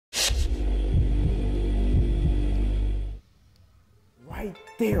right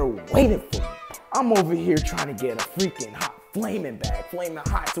there waiting for me. I'm over here trying to get a freaking hot flaming bag, flaming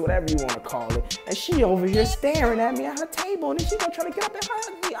hot, whatever you want to call it. And she over here staring at me at her table, and then she gonna try to get up and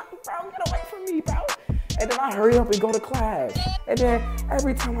hug me. Bro, get away from me, bro. And then I hurry up and go to class. And then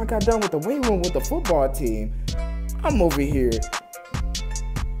every time I got done with the weight room with the football team, I'm over here.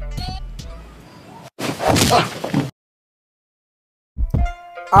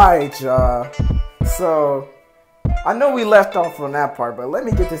 Alright, y'all. So, I know we left off on that part, but let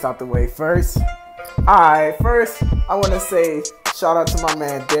me get this out the way first. Alright, first, I want to say shout out to my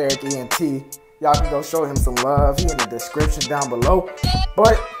man Derek ENT. Y'all can go show him some love. He in the description down below.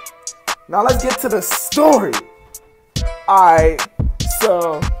 But, now let's get to the story. Alright,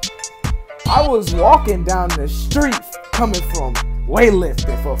 so, I was walking down the street coming from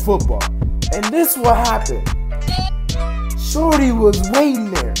weightlifting for football. And this what happened. Shorty was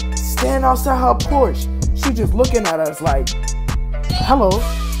waiting there, standing outside her porch. She just looking at us like, hello.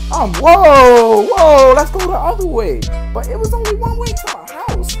 Whoa, let's go the other way. But it was only one way to my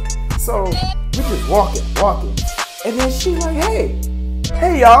house. So we just walking. And then she like,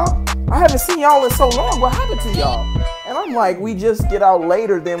 hey y'all, I haven't seen y'all in so long. What happened to y'all? And I'm like, we just get out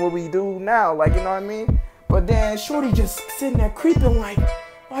later than what we do now. Like, you know what I mean? But then Shorty just sitting there creeping like,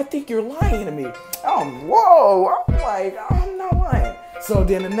 I think you're lying to me. Whoa, I'm like, I'm not lying. So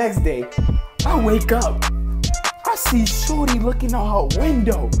then the next day, I wake up. I see Shorty looking out her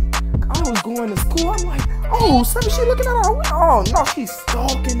window. I was going to school. I'm like, oh, so she looking at our window. Oh, no, she's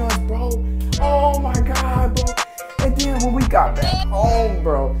stalking us, bro. Oh, my God, bro. And then when we got back home,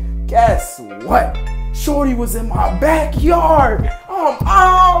 bro, guess what? Shorty was in my backyard. Oh,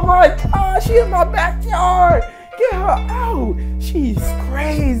 my God, she in my backyard. Get her out. She's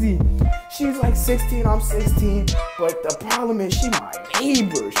crazy. She's like 16, I'm 16. But the problem is she my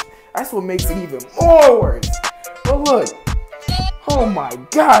neighbor. That's what makes it even more worse. But look. Oh my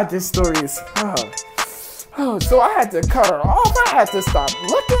God, this story is... so I had to cut her off. I had to stop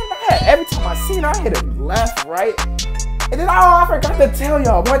looking. Every time I seen her, I hit it left, right. And then I forgot to tell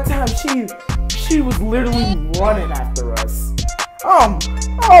y'all. One time she was literally running after us.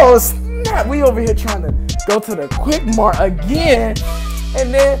 Oh snap. We over here trying to go to the Quick Mart again,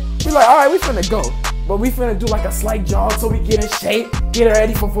 and then we like, all right, we finna go, but we finna do like a slight jog so we get in shape, get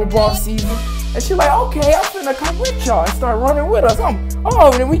ready for football season. And she like, okay, I'm finna come with y'all and start running with us. And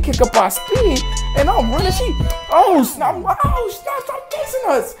then we kick up our speed, and I'm running. Snap, stop chasing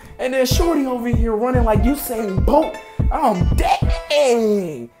us. And then Shorty over here running like Usain Bolt.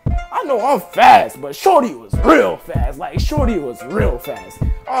 Dang. I know I'm fast, but Shorty was real fast.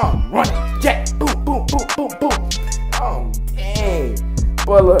 I'm running, jet, boom, boom, boom, boom, boom. Dang.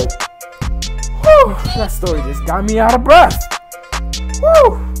 But look, whew, that story just got me out of breath.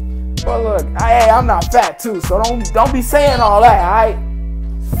 Whew. But look, I'm not fat too, so don't be saying all that, alright?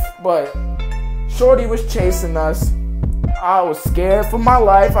 But Shorty was chasing us. I was scared for my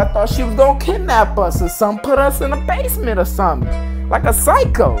life. I thought she was gonna kidnap us or something, put us in a basement or something. Like a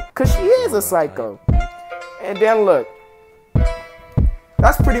psycho, cause she is a psycho. And then look,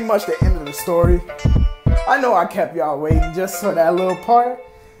 that's pretty much the end of the story. I know I kept y'all waiting just for that little part,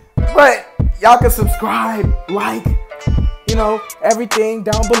 but y'all can subscribe, like, you know, everything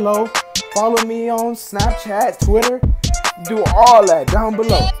down below. Follow me on Snapchat, Twitter, do all that down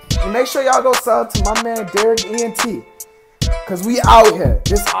below. And make sure y'all go sub to my man Derek ENT, cause we out here,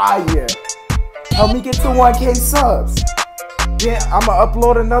 this year. Help me get to 1K subs. Yeah, I'm gonna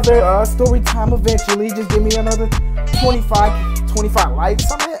upload another story time eventually. Just give me another 25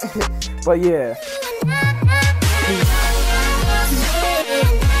 likes on it. But yeah.